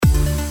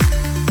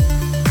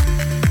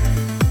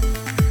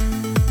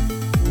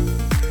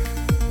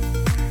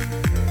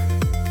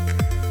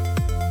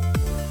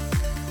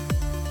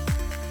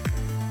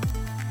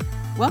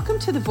Welcome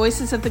to the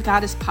Voices of the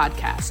Goddess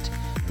podcast.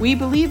 We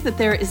believe that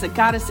there is a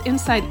goddess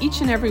inside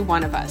each and every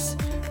one of us.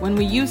 When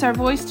we use our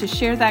voice to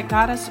share that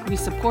goddess, we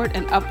support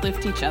and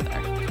uplift each other.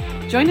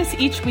 Join us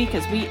each week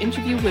as we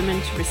interview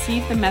women to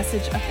receive the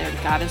message of their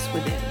goddess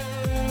within.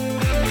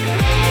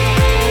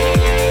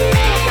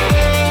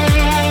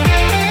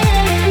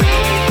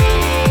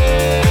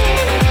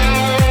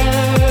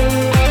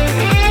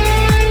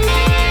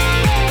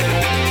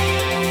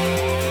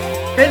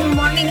 Good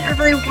morning,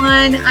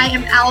 everyone. I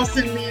am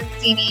Allison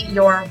Mancini,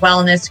 your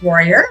wellness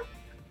warrior.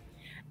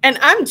 And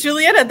I'm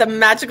Julietta, the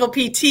Magical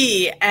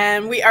PT,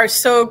 and we are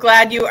so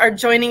glad you are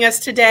joining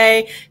us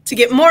today to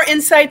get more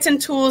insights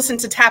and tools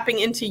into tapping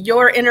into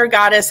your inner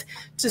goddess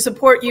to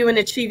support you in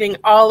achieving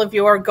all of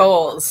your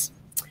goals.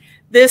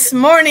 This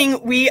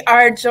morning, we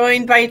are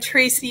joined by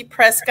Tracy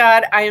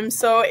Prescott. I am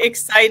so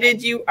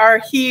excited you are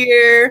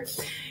here.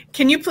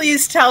 Can you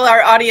please tell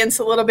our audience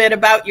a little bit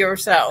about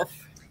yourself?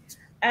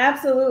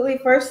 Absolutely.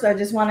 First, I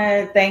just want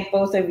to thank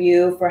both of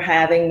you for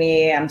having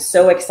me. I'm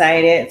so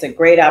excited. It's a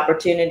great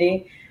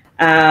opportunity.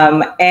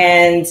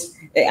 And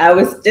I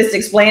was just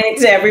explaining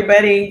to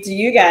everybody, to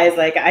you guys,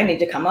 like I need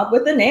to come up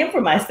with a name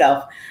for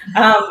myself.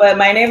 But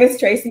my name is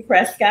Tracy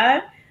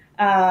Prescott,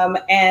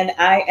 and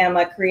I am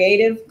a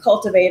creative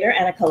cultivator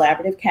and a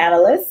collaborative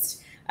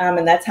catalyst.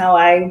 And that's how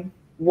I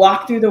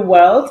walk through the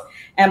world.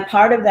 And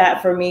part of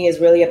that for me is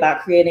really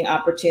about creating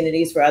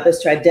opportunities for others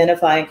to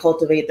identify and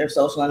cultivate their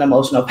social and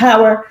emotional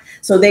power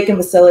so they can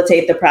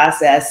facilitate the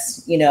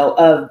process,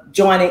 of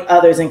joining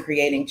others and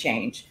creating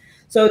change.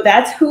 So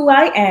that's who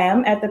I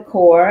am at the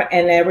core,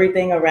 and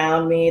everything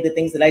around me, the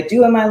things that I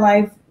do in my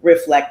life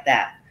reflect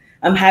that.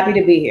 I'm happy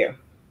to be here.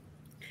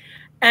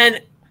 And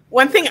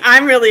one thing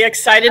I'm really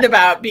excited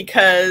about,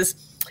 because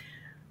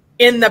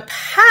in the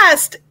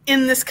past,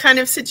 in this kind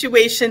of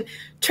situation,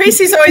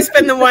 Tracy's always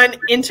been the one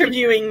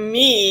interviewing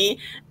me,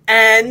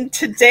 and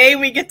today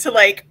we get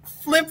to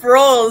flip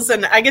roles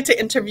and I get to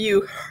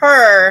interview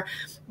her.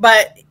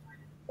 But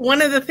one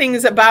of the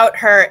things about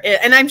her,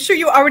 and I'm sure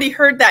you already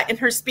heard that in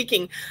her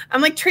speaking, I'm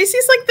like,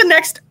 Tracy's like the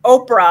next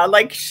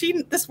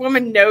Oprah. This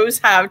woman knows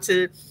how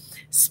to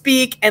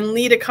speak and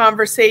lead a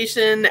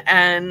conversation,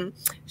 and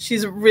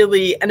she's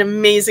really an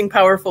amazing,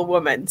 powerful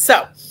woman.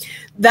 So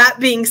that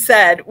being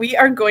said, we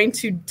are going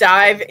to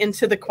dive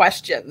into the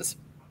questions.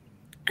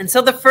 And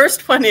so the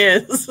first one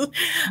is,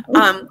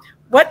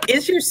 what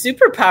is your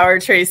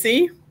superpower,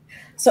 Tracy?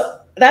 So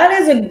that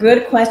is a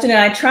good question. And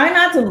I try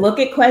not to look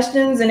at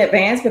questions in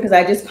advance because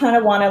I just kind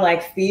of want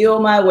to feel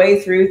my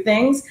way through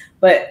things.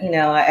 But,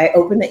 I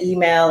open the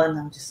email and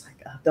I'm just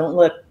like, oh, don't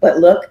look, but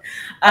look.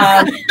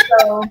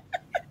 So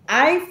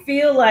I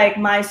feel like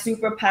my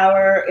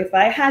superpower, if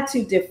I had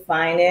to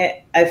define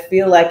it, I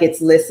feel like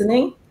it's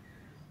listening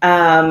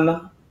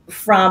from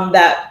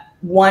that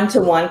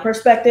one-to-one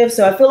perspective.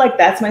 So I feel like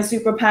that's my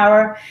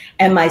superpower.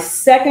 And my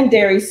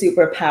secondary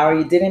superpower,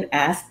 you didn't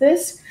ask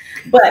this,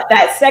 but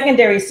that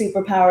secondary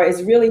superpower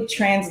is really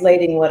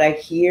translating what I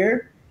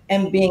hear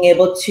and being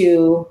able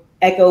to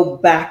echo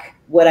back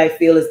what I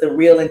feel is the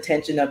real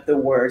intention of the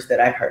words that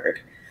I heard.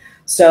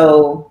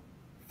 So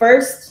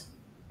first,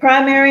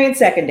 primary and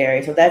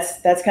secondary. So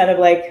that's kind of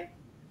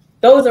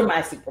those are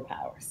my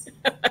superpowers.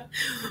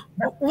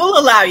 We'll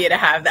allow you to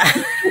have that.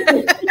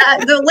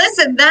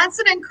 Listen, that's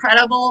an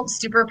incredible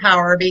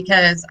superpower,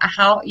 because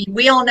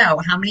we all know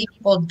how many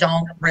people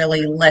don't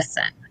really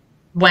listen.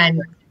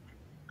 When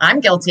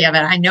I'm guilty of it,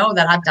 I know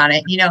that I've done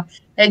it,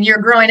 and you're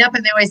growing up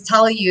and they always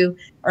tell you,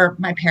 or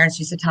my parents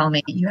used to tell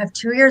me, you have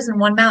 2 ears and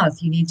 1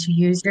 mouth. You need to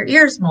use your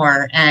ears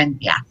more. And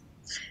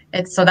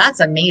so that's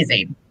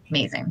amazing.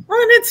 Amazing.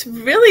 Well, and it's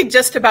really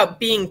just about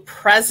being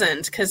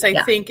present, because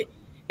I think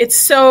it's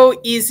so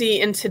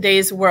easy in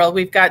today's world.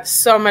 We've got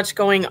so much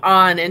going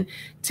on, and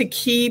to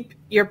keep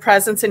your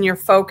presence and your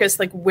focus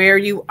where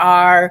you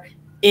are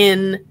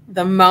in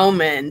the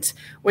moment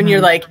when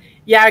you're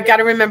I got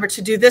to remember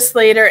to do this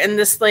later and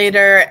this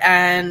later.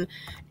 And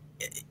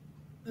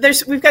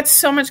we've got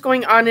so much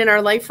going on in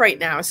our life right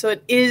now. So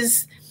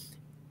it's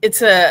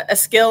a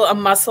skill, a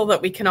muscle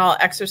that we can all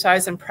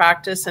exercise and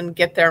practice and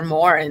get there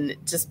more, and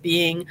just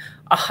being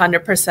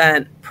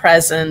 100%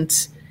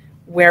 present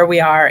where we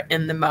are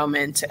in the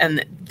moment.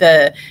 And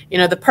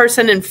the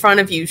person in front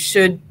of you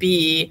should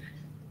be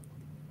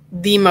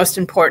the most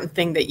important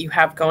thing that you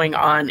have going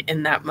on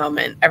in that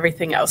moment.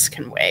 Everything else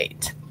can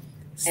wait.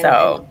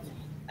 So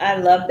I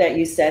love that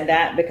you said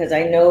that, because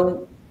I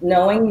know,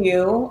 knowing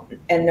you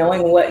and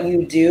knowing what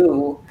you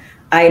do,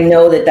 I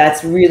know that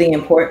that's really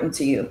important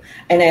to you.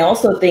 And I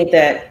also think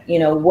that,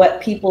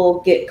 what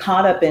people get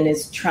caught up in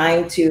is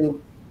trying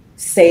to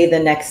say the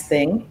next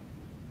thing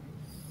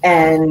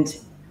and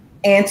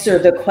answer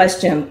the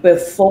question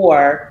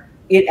before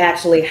it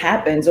actually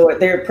happens, or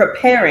they're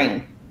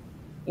preparing,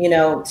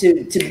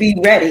 to be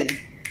ready.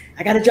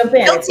 I got to jump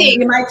in. It's going to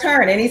be my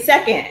turn any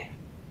second.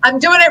 I'm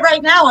doing it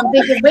right now. I'm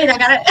thinking, wait, I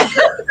got it.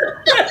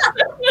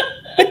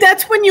 But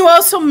that's when you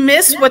also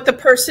miss what the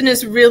person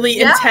is really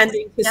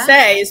intending to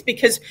say, is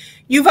because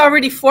you've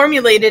already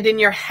formulated in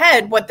your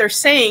head what they're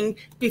saying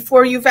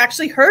before you've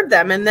actually heard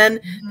them. And then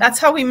that's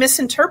how we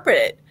misinterpret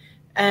it.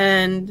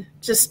 And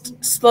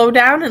just slow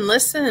down and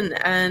listen.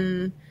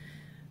 And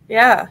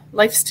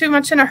life's too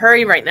much in a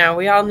hurry right now.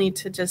 We all need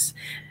to just,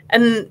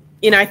 and,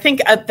 I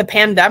think the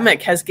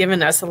pandemic has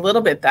given us a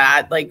little bit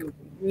that, like,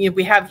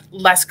 we have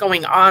less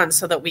going on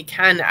so that we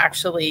can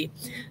actually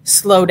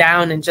slow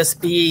down and just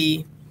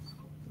be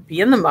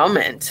in the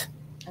moment.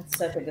 That's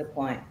such a good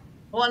point.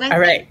 Well, and all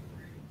right.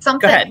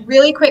 Something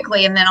really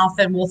quickly, and then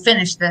we'll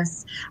finish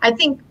this. I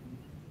think,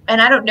 and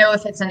I don't know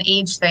if it's an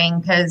age thing,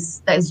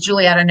 because as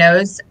Julietta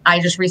knows, I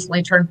just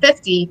recently turned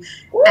 50.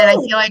 Woo! And I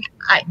feel like,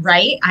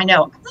 I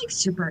know, I'm like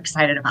super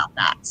excited about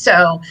that.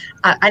 So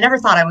I never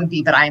thought I would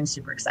be, but I am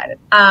super excited.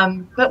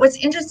 But what's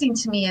interesting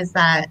to me is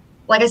that,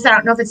 like I said, I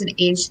don't know if it's an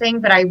age thing,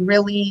 but I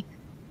really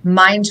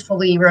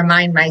mindfully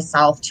remind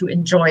myself to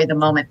enjoy the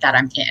moment that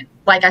I'm in.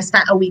 Like, I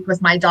spent a week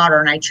with my daughter,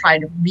 and I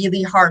tried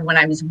really hard when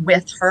I was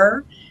with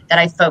her that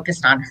I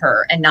focused on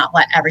her and not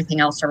let everything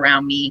else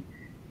around me,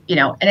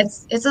 and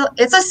it's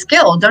a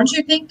skill, don't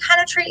you think, kind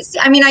of, Tracy?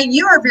 I mean,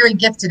 you are very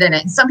gifted in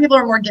it, and some people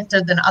are more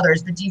gifted than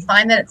others, but do you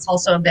find that it's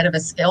also a bit of a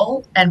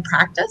skill and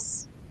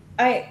practice?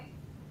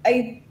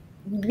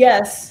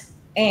 Yes,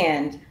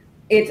 and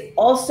it's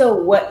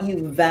also what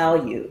you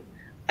value.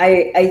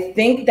 I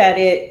think that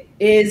it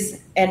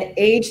is an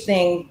age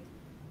thing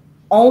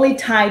only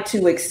tied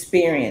to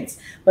experience,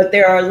 but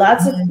there are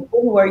lots of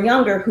people who are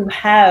younger who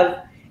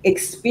have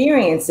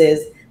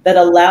experiences that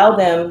allow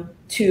them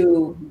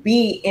to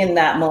be in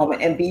that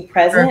moment and be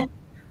present.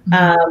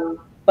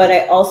 But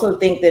I also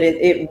think that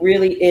it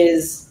really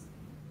is,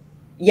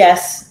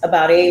 yes,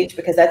 about age,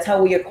 because that's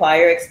how we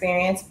acquire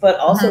experience, but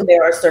also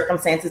there are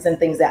circumstances and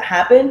things that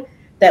happen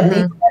that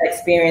lead to that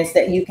experience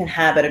that you can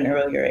have at an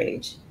earlier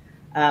age.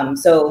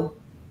 So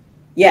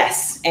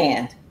yes,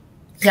 and.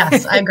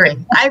 Yes, I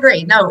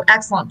agree. No,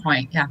 excellent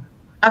point. Yeah.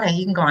 Okay,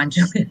 you can go on,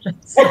 Julia.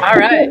 All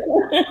right.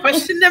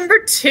 Question number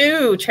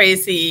 2,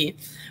 Tracy.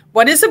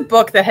 What is a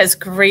book that has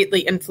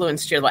greatly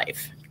influenced your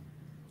life?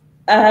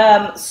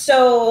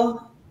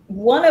 So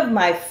one of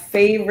my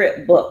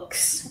favorite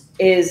books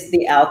is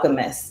The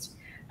Alchemist.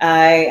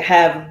 I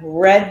have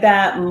read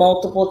that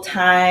multiple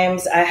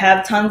times. I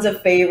have tons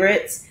of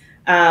favorites,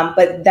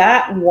 but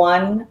that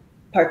one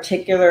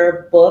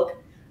particular book,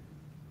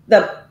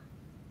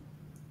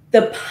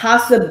 the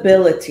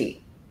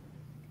possibility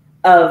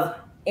of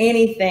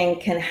anything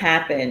can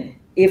happen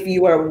if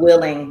you are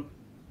willing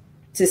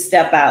to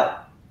step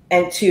out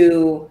and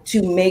to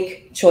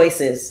make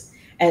choices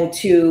and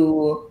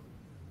to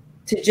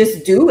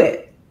just do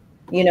it.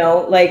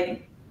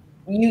 Like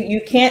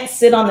you can't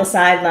sit on the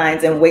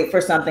sidelines and wait for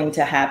something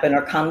to happen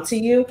or come to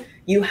you.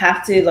 You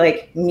have to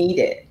meet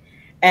it.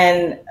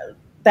 And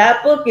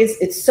that book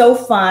it's so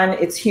fun.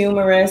 It's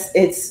humorous.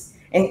 It's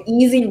an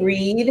easy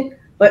read,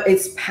 but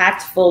it's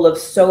packed full of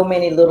so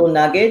many little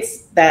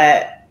nuggets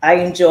that I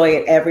enjoy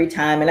it every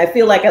time. And I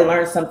feel like I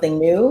learned something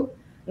new,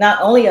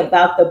 not only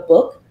about the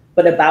book,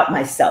 but about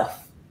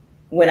myself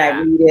when I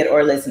read it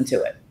or listen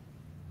to it.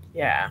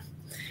 Yeah.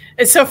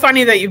 It's so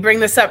funny that you bring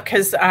this up,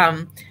 because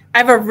I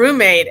have a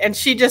roommate, and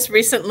she just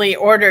recently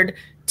ordered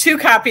 2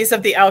 copies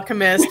of The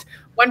Alchemist,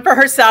 one for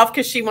herself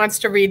because she wants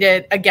to read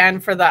it again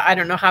for the I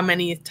don't know how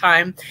many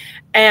time.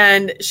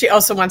 And she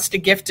also wants to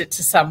gift it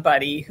to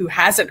somebody who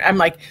hasn't. I'm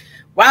like,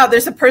 wow,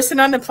 there's a person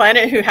on the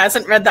planet who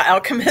hasn't read The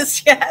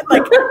Alchemist yet.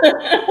 Like,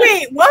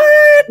 wait,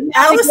 what?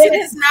 Allison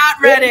has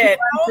not read it.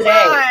 Oh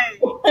my.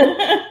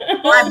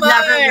 I've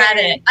never read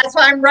it. That's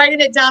why I'm writing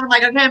it down. I'm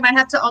like, okay, I might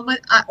have to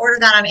order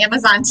that on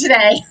Amazon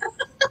today.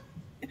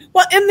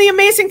 Well, and the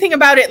amazing thing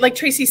about it, like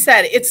Tracy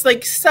said, it's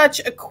like such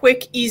a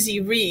quick, easy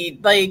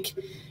read. Like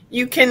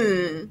you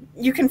can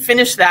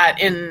finish that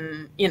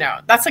in,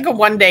 that's like a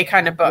one-day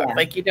kind of book. Yeah.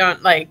 Like you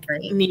don't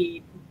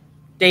need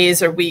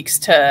days or weeks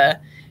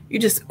you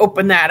just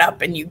open that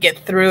up and you get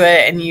through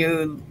it and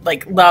you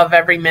love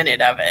every minute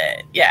of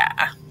it.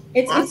 Yeah.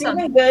 It's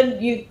even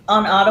good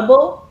on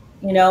Audible.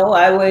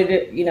 I would,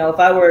 if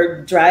I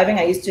were driving,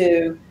 I used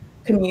to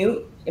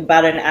commute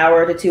about an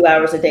hour to 2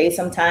 hours a day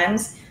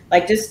sometimes,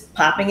 just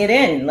popping it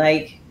in,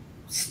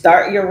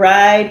 start your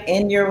ride,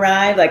 end your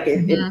ride.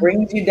 It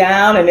brings you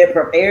down and it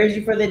prepares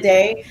you for the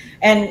day.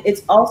 And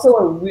it's also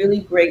a really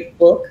great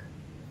book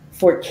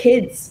for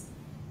kids.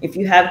 If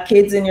you have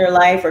kids in your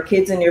life or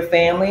kids in your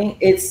family,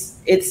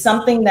 it's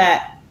something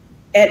that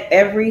at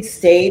every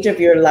stage of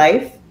your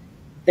life,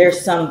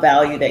 there's some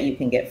value that you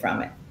can get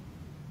from it.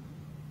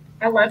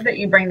 I love that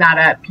you bring that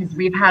up, because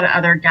we've had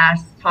other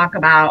guests talk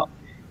about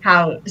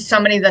how so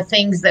many of the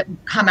things that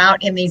come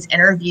out in these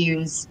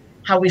interviews,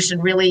 how we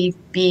should really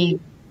be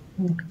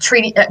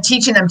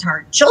teaching them to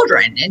our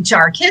children and to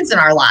our kids in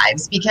our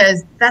lives,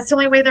 because that's the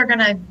only way they're going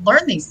to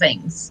learn these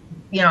things.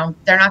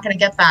 They're not going to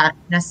get that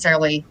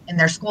necessarily in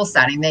their school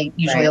setting. They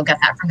usually will get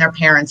that from their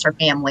parents or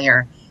family.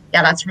 Or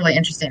that's really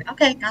interesting.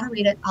 Okay, gotta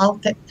read it. I'll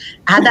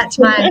add that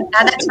to my.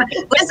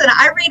 Listen,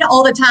 I read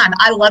all the time.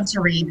 I love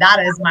to read. That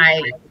is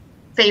my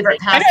favorite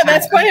I know, pastime.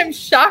 that's why I'm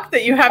shocked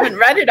that you haven't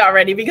read it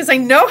already, because I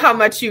know how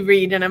much you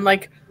read, and I'm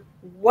like,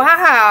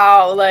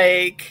 wow,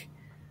 like,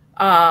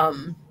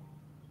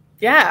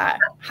 yeah.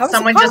 How is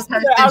Someone it just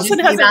possible posted, that Allison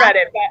did you see hasn't that?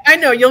 read it? But I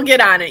know you'll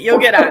get on it. You'll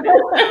get on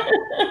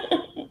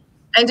it.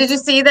 And did you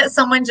see that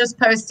someone just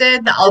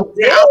posted the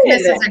did.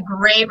 Alchemist is a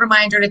great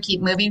reminder to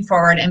keep moving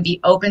forward and be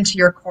open to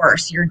your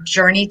course. Your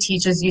journey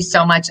teaches you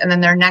so much. And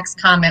then their next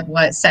comment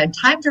said,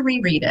 time to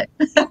reread it.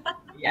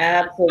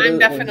 Yeah, absolutely. I'm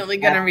definitely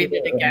going to read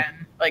it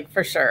again, like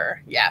for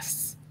sure.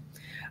 Yes.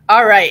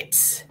 All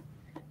right.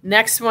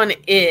 Next one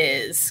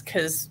is,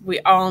 because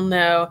we all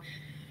know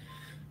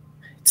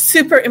it's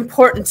super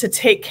important to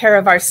take care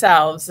of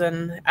ourselves.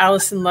 And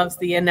Allison loves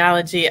the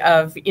analogy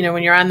of,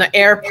 when you're on the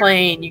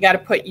airplane, you got to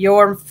put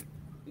your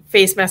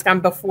face mask on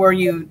before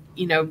you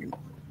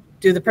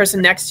do the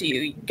person next to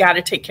you. You got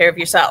to take care of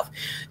yourself.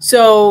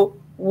 So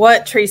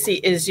what, Tracy,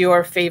 is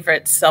your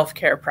favorite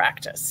self-care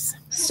practice?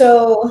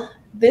 So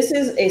this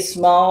is a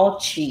small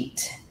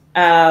cheat.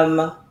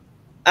 Since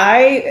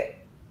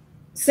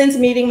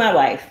meeting my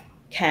wife,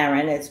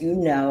 Karen, as you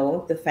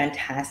know, the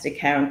fantastic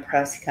Karen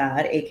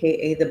Prescott,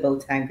 aka the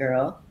Bowtie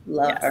Girl,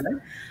 love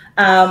her.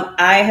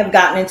 I have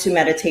gotten into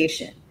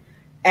meditation,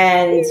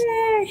 and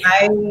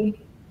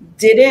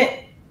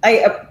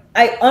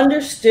I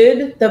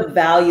understood the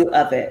value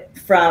of it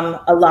from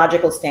a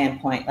logical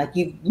standpoint. Like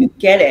you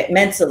get it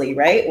mentally,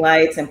 right?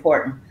 Why it's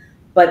important,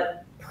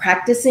 but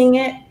practicing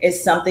it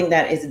is something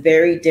that is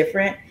very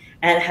different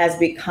and has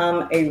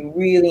become a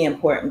really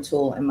important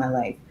tool in my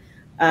life.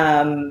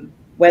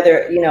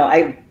 Whether,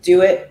 I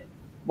do it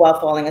while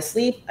falling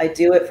asleep, I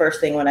do it first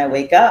thing when I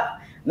wake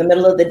up, in the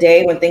middle of the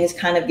day when things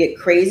kind of get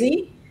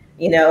crazy,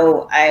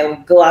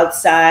 I go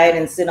outside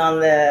and sit on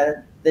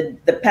the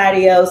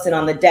patio, sit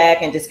on the deck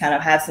and just kind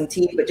of have some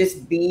tea, but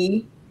just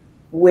be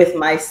with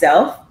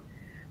myself.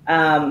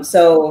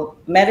 So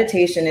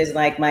meditation is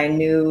like my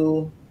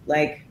new,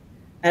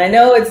 and I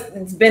know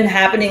it's been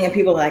happening and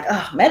people are like,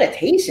 oh,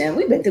 meditation,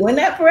 we've been doing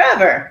that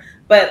forever.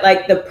 But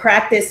like the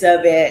practice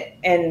of it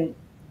and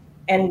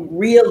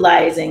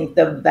realizing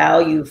the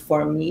value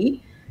for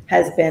me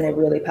has been a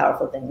really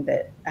powerful thing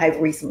that I've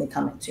recently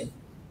come into.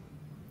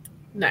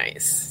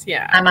 Nice.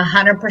 Yeah. I'm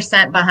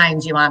 100%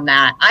 behind you on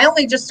that. I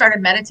only just started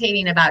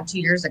meditating about 2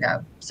 years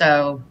ago.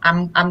 So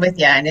I'm with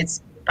you. And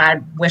I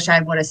wish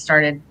I would have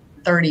started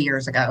 30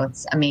 years ago.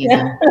 It's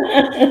amazing.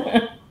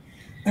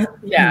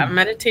 Yeah.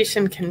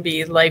 Meditation can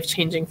be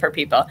life-changing for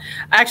people.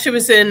 I actually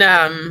was in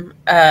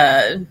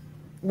a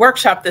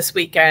workshop this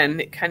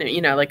weekend, kind of,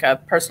 like a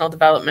personal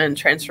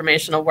development,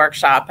 transformational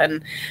workshop,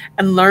 and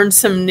learned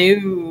some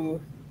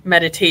new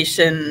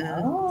meditation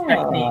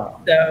techniques.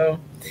 So,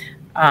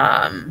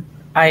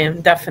 I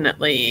am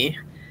definitely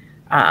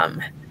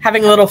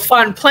having a little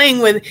fun playing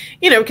with,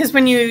 because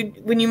when you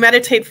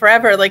meditate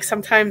forever, like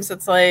sometimes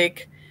it's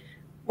like,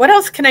 what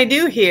else can I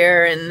do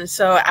here? And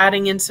so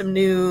adding in some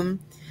new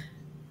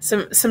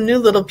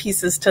little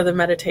pieces to the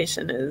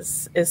meditation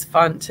is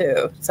fun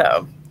too.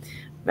 So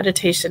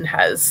meditation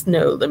has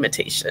no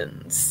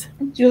limitations.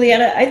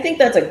 Juliana, I think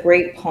that's a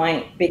great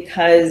point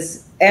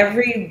because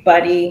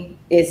everybody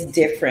is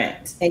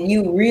different and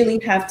you really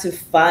have to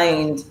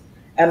find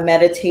a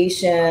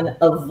meditation,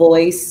 a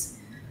voice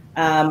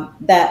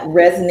that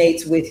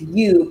resonates with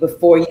you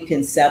before you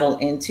can settle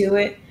into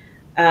it.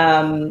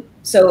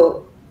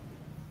 So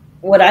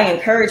what I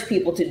encourage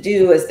people to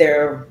do as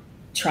they're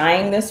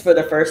trying this for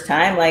the first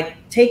time, like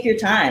take your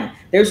time.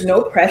 There's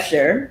no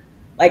pressure.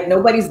 Like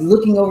nobody's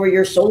looking over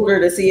your shoulder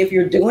to see if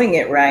you're doing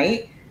it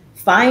right.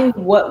 Find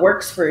what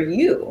works for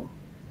you.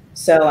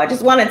 So I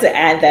just wanted to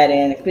add that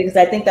in because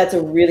I think that's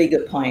a really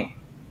good point.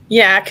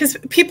 Yeah, because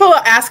people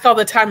ask all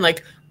the time,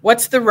 like,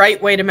 what's the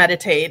right way to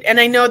meditate? And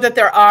I know that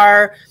there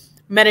are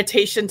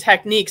meditation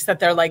techniques that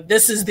they're like,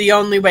 this is the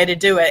only way to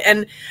do it.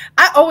 And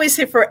I always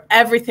say for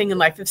everything in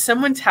life, if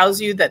someone tells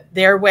you that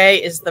their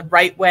way is the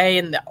right way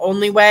and the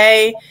only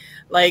way,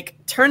 like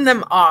turn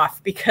them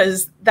off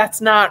because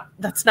that's not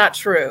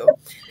true.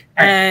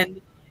 Right.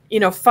 And,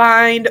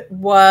 find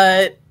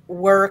what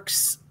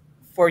works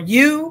for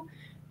you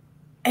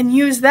and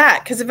use that.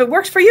 Because if it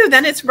works for you,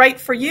 then it's right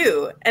for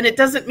you. And it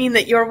doesn't mean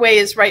that your way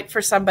is right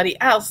for somebody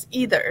else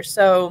either.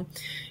 So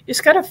you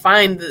just got to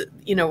find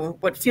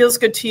what feels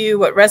good to you,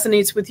 what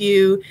resonates with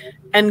you,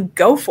 and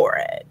go for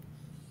it.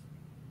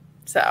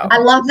 So I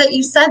love that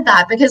you said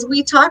that because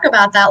we talk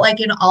about that like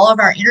in all of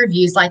our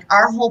interviews. Like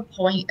our whole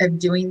point of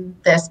doing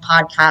this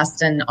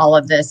podcast and all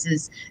of this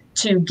is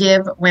to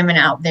give women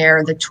out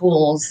there the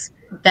tools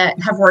that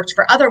have worked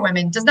for other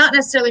women. Does not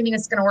necessarily mean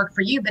it's going to work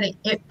for you, but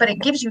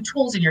it gives you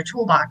tools in your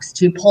toolbox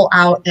to pull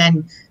out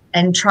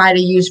and try to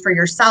use for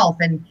yourself.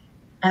 And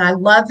I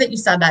love that you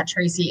said that,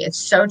 Tracy. It's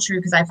so true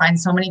because I find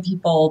so many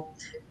people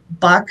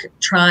buck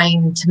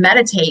trying to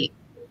meditate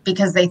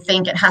because they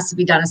think it has to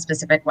be done a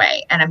specific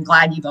way. And I'm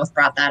glad you both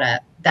brought that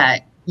up,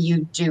 that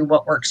you do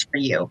what works for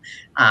you.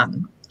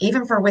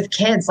 Even with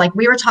kids, like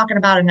we were talking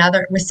about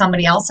with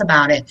somebody else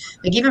about it,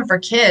 like even for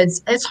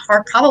kids, it's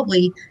hard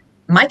probably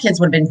my kids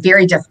would have been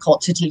very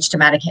difficult to teach to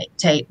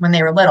meditate when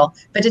they were little,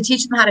 but to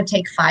teach them how to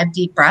take 5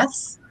 deep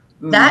breaths,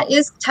 that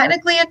is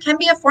technically, it can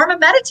be a form of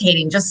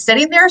meditating, just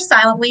sitting there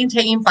silently and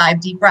taking 5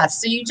 deep breaths.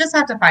 So you just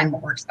have to find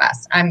what works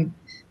best. I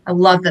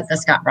love that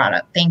this got brought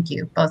up. Thank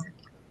you, both of you.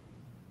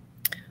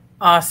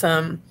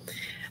 Awesome.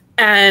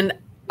 And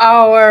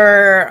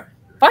our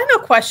final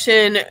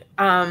question,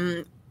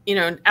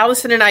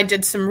 Allison and I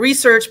did some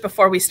research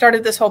before we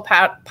started this whole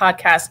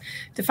podcast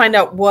to find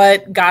out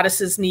what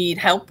goddesses need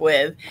help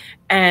with.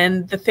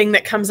 And the thing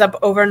that comes up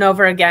over and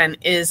over again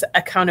is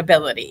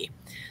accountability.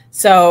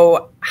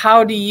 So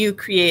how do you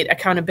create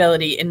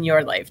accountability in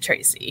your life,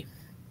 Tracy?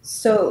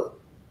 So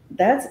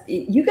that's,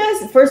 you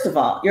guys, first of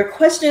all, your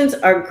questions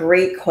are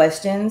great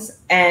questions.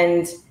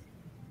 And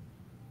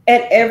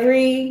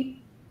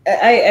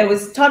I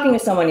was talking to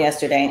someone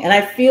yesterday, and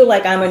I feel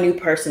like I'm a new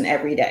person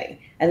every day.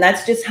 And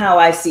that's just how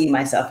I see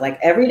myself. Like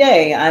every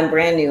day I'm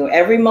brand new.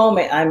 Every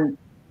moment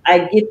I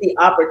get the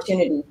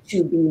opportunity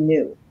to be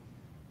new.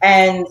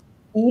 And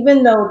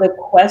even though the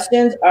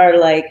questions are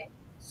like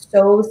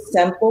so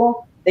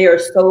simple, they are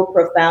so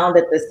profound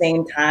at the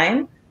same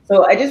time.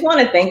 So I just want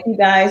to thank you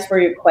guys for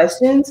your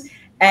questions.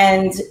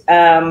 And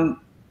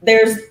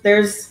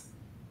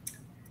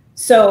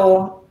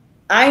so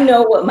I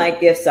know what my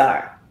gifts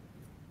are.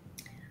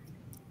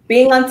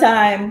 Being on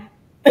time,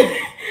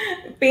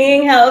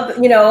 being held,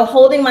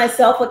 holding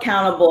myself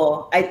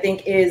accountable, I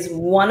think is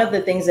one of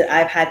the things that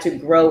I've had to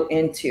grow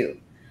into,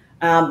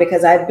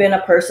 because I've been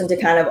a person to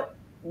kind of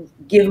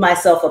give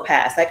myself a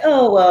pass. Like,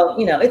 oh, well,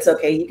 it's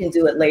okay. You can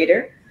do it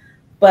later.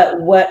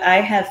 But what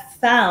I have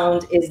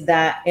found is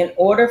that in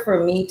order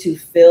for me to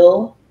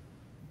feel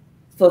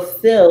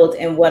fulfilled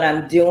in what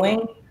I'm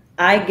doing,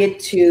 I get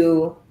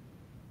to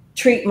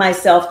treat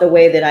myself the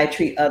way that I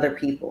treat other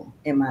people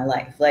in my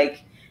life.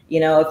 Like,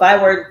 if I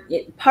were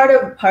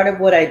part of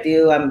what I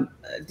do,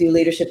 do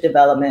leadership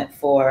development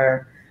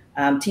for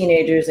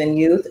teenagers and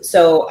youth.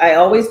 So I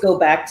always go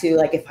back to,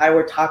 like, if I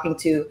were talking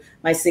to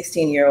my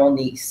 16-year-old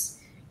niece,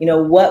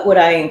 what would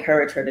I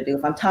encourage her to do?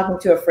 If I'm talking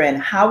to a friend,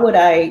 how would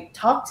I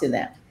talk to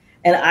them?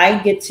 And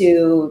I get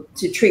to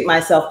treat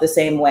myself the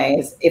same way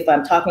as if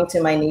I'm talking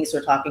to my niece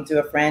or talking to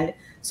a friend.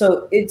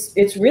 So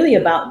it's really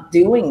about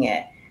doing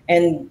it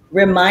and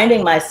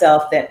reminding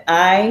myself that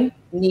I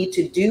need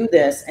to do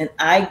this, and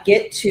I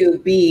get to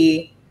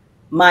be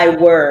my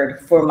word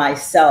for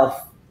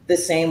myself the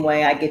same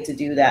way I get to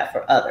do that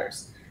for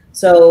others.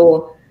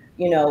 So,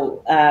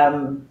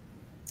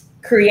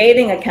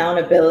 creating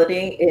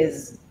accountability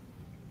is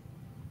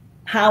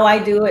how I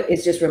do it,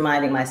 is just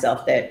reminding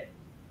myself that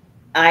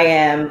I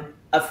am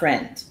a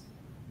friend.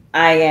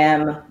 I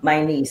am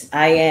my niece.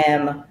 I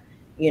am,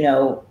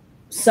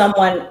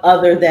 someone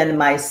other than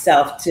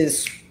myself, to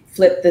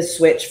flip the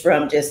switch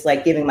from just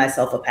like giving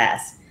myself a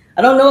pass.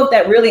 I don't know if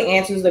that really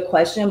answers the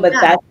question, but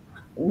that's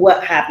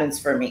what happens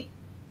for me.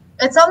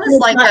 It's almost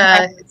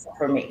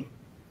for me.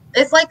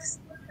 It's like,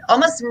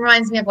 almost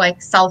reminds me of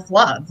like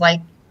self-love, like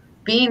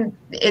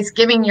it's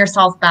giving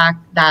yourself back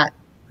that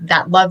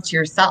love to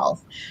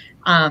yourself.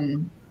 I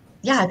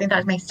think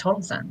that makes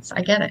total sense.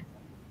 I get it.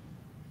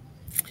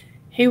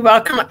 Hey,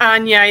 welcome,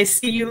 Anya. I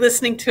see you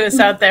listening to us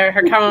out there.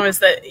 Her comment was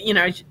that,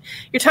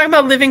 you're talking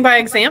about living by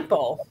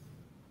example.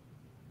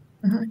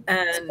 Mm-hmm.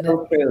 And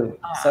so true.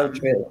 So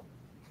true.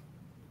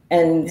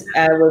 And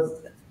I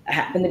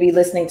happened to be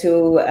listening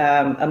to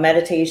a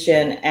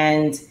meditation,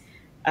 and,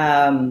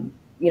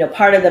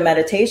 part of the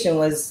meditation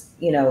was,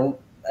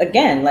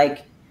 again,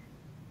 like,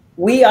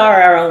 we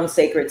are our own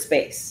sacred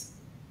space,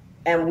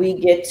 and we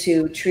get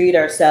to treat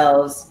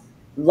ourselves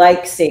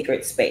like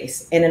sacred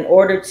space. And in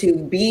order to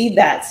be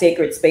that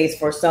sacred space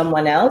for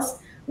someone else,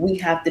 we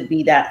have to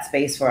be that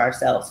space for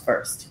ourselves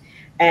first.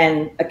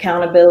 And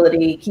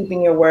accountability,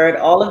 keeping your word,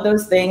 all of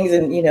those things,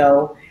 and,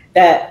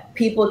 that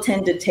people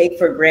tend to take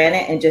for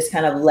granted and just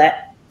kind of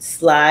let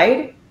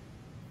slide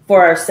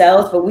for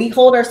ourselves. But we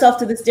hold ourselves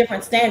to this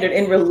different standard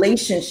in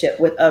relationship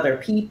with other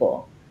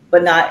people,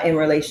 but not in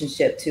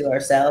relationship to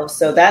ourselves.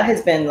 So that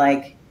has been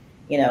like,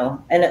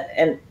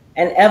 an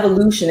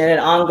evolution and an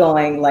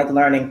ongoing like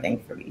learning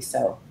thing for me.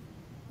 So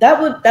that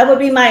would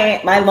be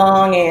my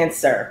long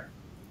answer.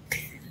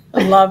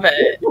 I love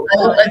it.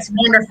 That's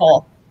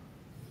wonderful.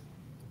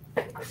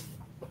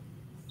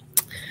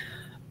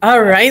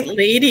 All right,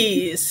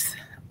 ladies,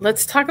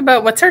 let's talk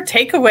about what's our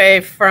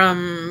takeaway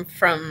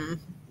from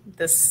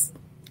this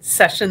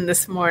session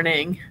this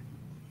morning.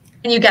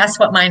 Can you guess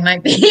what mine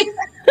might be?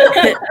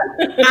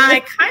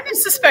 I kind of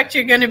suspect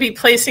you're going to be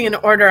placing an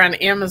order on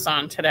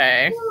Amazon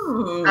today.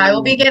 I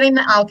will be getting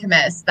The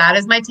Alchemist. That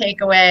is my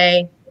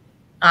takeaway.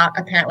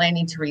 Apparently, I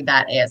need to read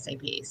that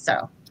ASAP.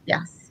 So,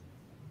 yes.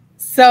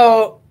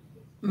 So,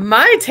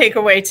 my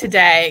takeaway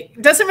today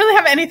doesn't really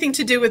have anything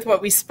to do with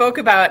what we spoke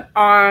about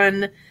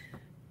on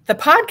the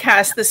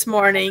podcast this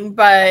morning,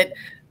 but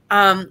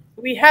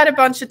we had a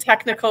bunch of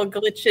technical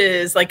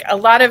glitches. Like, a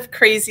lot of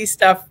crazy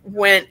stuff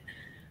went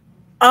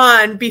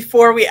on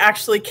before we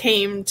actually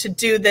came to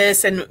do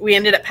this, and we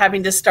ended up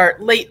having to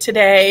start late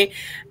today.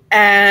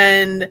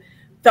 And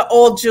the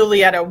old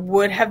Julietta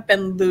would have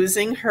been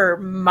losing her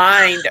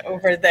mind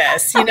over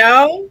this, you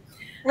know?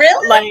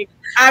 Really? Like,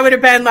 I would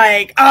have been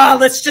like, oh,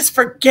 let's just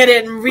forget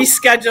it and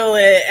reschedule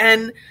it.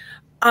 And,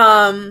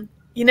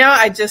 you know,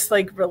 I just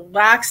like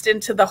relaxed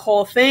into the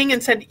whole thing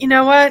and said, you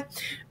know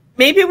what?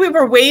 Maybe we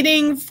were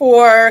waiting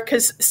for,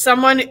 because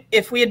someone,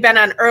 if we had been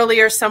on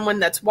earlier, someone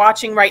that's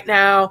watching right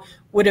now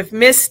would have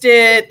missed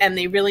it and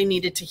they really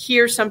needed to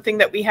hear something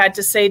that we had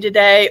to say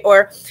today.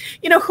 Or,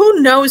 you know,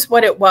 who knows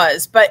what it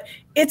was, but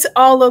it's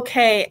all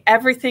okay.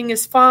 Everything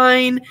is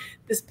fine.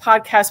 This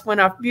podcast went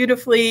off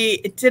beautifully.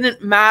 It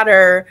didn't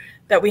matter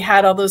that we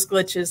had all those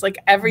glitches. Like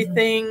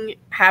everything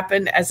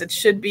happened as it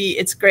should be.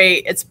 It's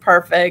great. It's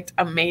perfect.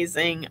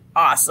 Amazing.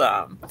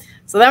 Awesome.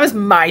 So that was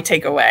my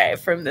takeaway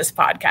from this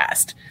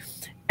podcast.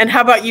 And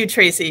how about you,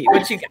 Tracy?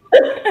 What you got?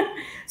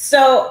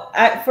 So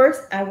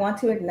first, I want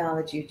to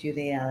acknowledge you,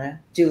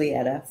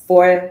 Julietta,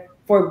 for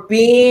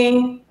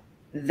being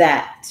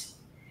that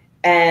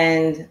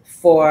and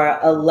for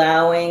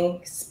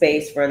allowing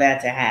space for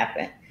that to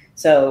happen.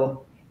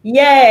 So,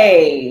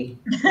 yay!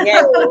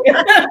 Yay!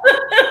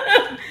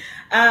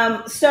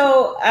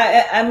 So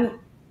I'm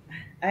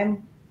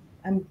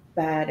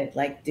bad at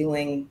like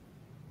doing.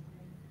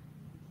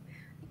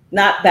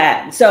 Not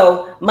bad.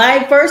 So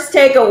my first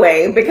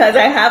takeaway, because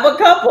I have a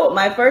couple,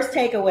 my first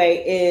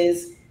takeaway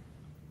is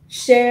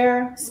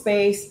share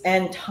space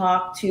and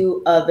talk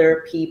to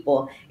other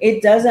people.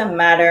 It doesn't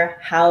matter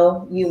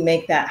how you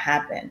make that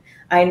happen.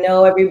 I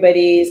know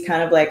everybody's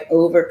kind of like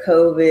over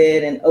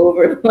COVID and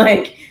over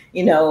like,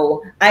 you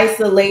know,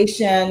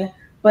 isolation,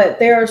 but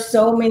there are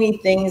so many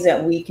things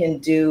that we can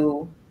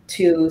do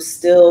to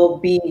still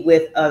be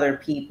with other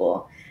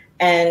people.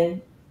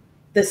 And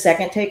the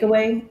second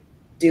takeaway,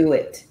 do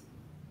it.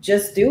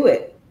 Just do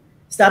it.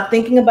 Stop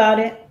thinking about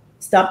it.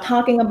 Stop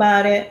talking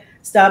about it.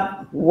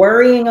 Stop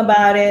worrying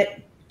about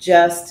it.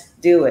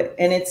 Just do it.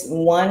 And it's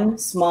one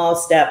small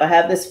step. I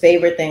have this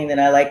favorite thing that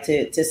I like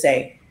to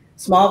say.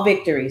 Small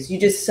victories. You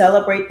just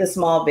celebrate the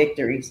small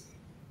victories.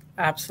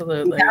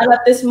 Absolutely. You got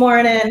up this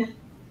morning.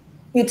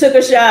 You took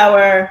a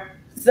shower.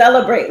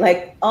 Celebrate.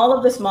 Like all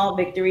of the small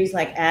victories,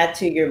 like add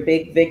to your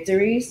big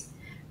victories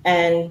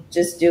and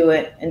just do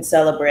it and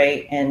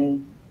celebrate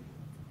and,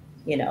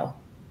 you know,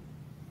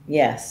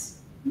 yes.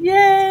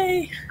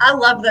 Yay. I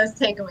love those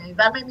takeaways.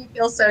 That made me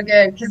feel so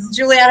good because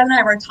Julietta and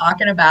I were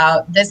talking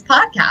about this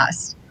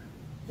podcast.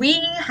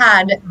 We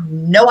had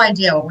no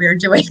idea what we were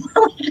doing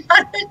when we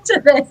got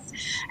into this.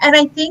 And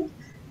I think,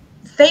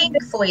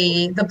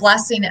 thankfully, the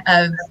blessing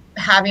of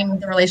having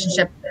the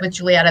relationship with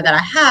Julietta that I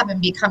have and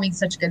becoming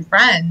such good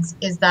friends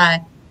is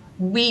that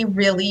we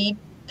really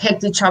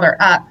picked each other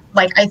up.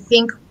 Like, I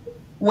think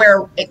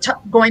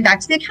going back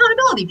to the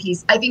accountability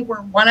piece, I think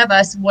where one of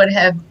us would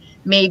have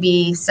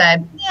maybe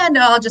said, yeah,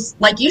 no, I'll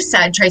just, like you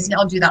said, Tracy,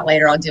 I'll do that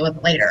later. I'll deal with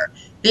it later.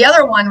 The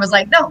other one was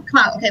like, no,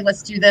 come on. Okay,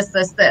 let's do this.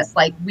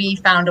 Like we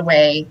found a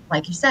way,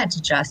 like you said,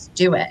 to just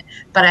do it.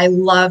 But I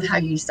love how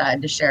you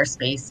said to share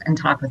space and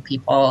talk with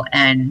people.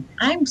 And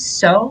I'm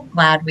so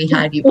glad we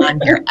had you on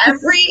here.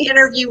 Every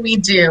interview we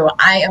do,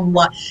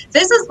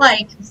 this is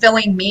like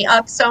filling me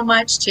up so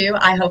much too.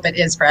 I hope it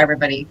is for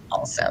everybody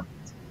also.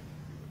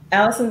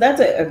 Allison,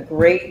 that's a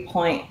great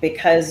point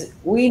because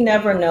we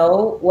never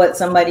know what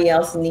somebody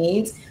else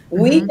needs.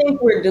 Mm-hmm. We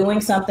think we're doing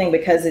something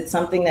because it's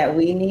something that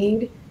we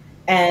need.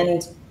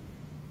 And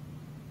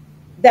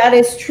that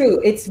is true.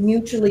 It's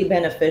mutually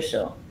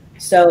beneficial.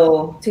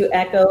 So to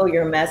echo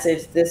your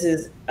message, this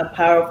is a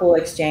powerful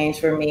exchange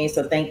for me.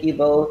 So thank you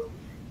both.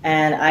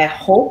 And I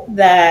hope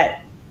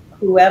that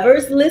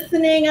whoever's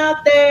listening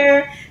out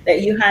there,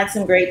 that you had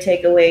some great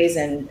takeaways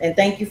and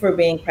thank you for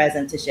being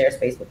present to share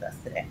space with us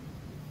today.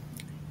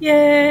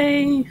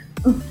 Yay.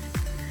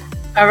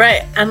 All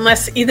right.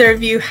 Unless either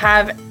of you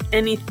have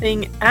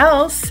anything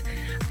else,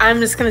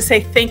 I'm just going to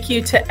say thank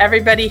you to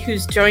everybody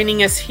who's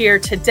joining us here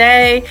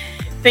today.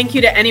 Thank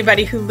you to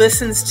anybody who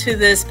listens to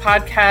this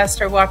podcast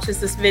or watches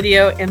this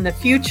video in the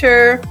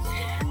future.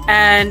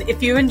 And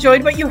if you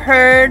enjoyed what you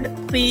heard,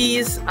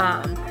 please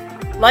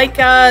like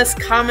us,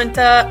 comment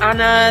on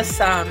us,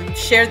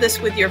 share this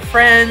with your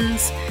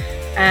friends.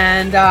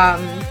 And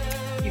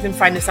you can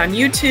find us on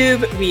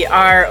YouTube. We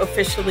are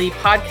officially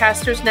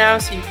podcasters now,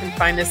 so you can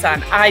find us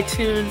on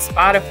iTunes,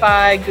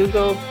 Spotify,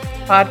 Google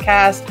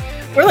Podcast.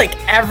 We're like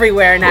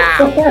everywhere now.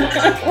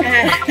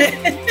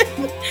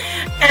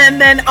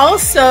 And then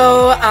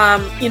also,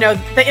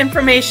 the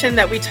information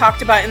that we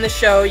talked about in the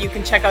show, you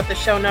can check out the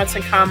show notes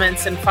and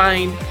comments and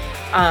find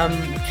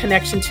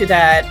connection to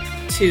that,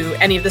 to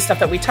any of the stuff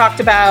that we talked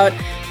about.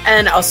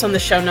 And also in the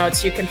show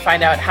notes, you can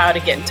find out how to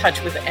get in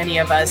touch with any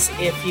of us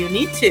if you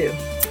need to.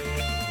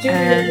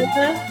 Julia,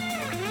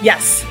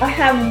 yes. I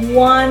have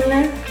one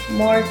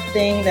more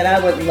thing that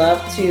I would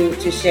love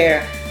to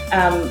share.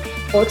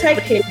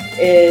 Bowtie Kids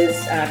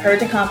is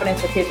Courage and Confidence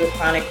for Kids with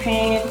Chronic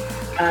Pain.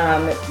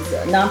 It's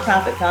a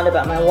nonprofit founded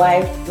by my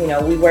wife.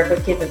 We work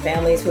with kids and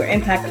families who are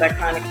impacted by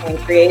chronic pain,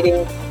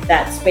 creating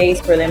that space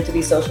for them to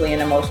be socially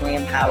and emotionally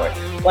empowered.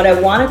 What I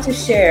wanted to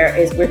share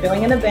is we're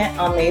doing an event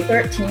on May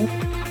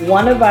 13th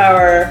one of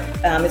our,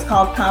 it's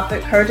called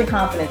Courage and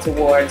Confidence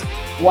Awards.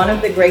 One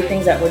of the great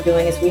things that we're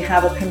doing is we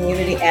have a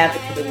Community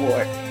Advocate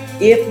Award.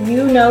 If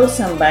you know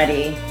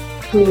somebody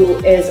who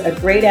is a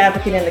great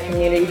advocate in the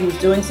community, who's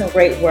doing some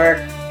great work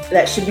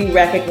that should be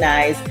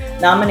recognized,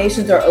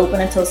 nominations are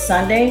open until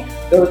Sunday.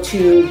 Go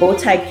to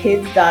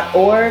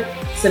bowtiekids.org,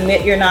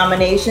 submit your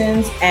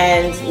nominations,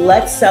 and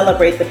let's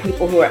celebrate the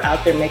people who are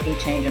out there making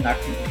change in our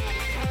community.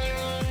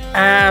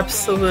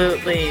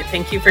 Absolutely.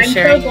 Thank you for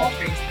sharing,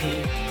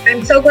 Tracy.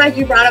 I'm so glad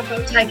you brought up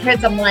Bowtie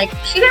Kids. I'm like,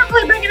 she didn't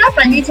really bring it up.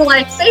 I need to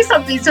say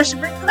something, so she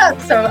brings it up.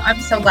 So I'm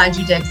so glad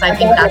you did, because I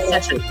think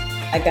that's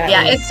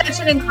it's such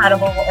an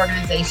incredible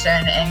organization,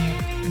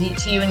 and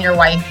to you and your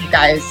wife, you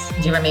guys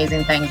do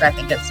amazing things. I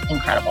think it's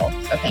incredible.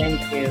 So thank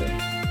you.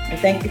 And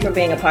thank you for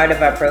being a part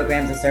of our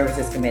Programs and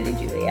Services Committee,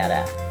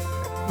 Julietta.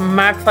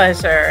 My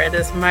pleasure. It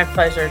is my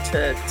pleasure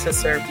to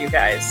serve you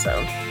guys.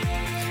 So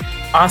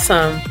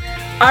awesome.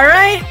 All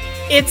right.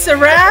 It's a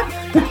wrap.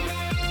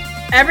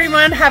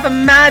 Everyone have a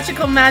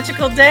magical,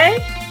 magical day.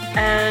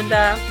 And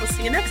we'll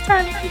see you next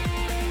time.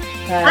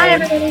 Bye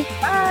everybody.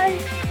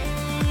 Bye.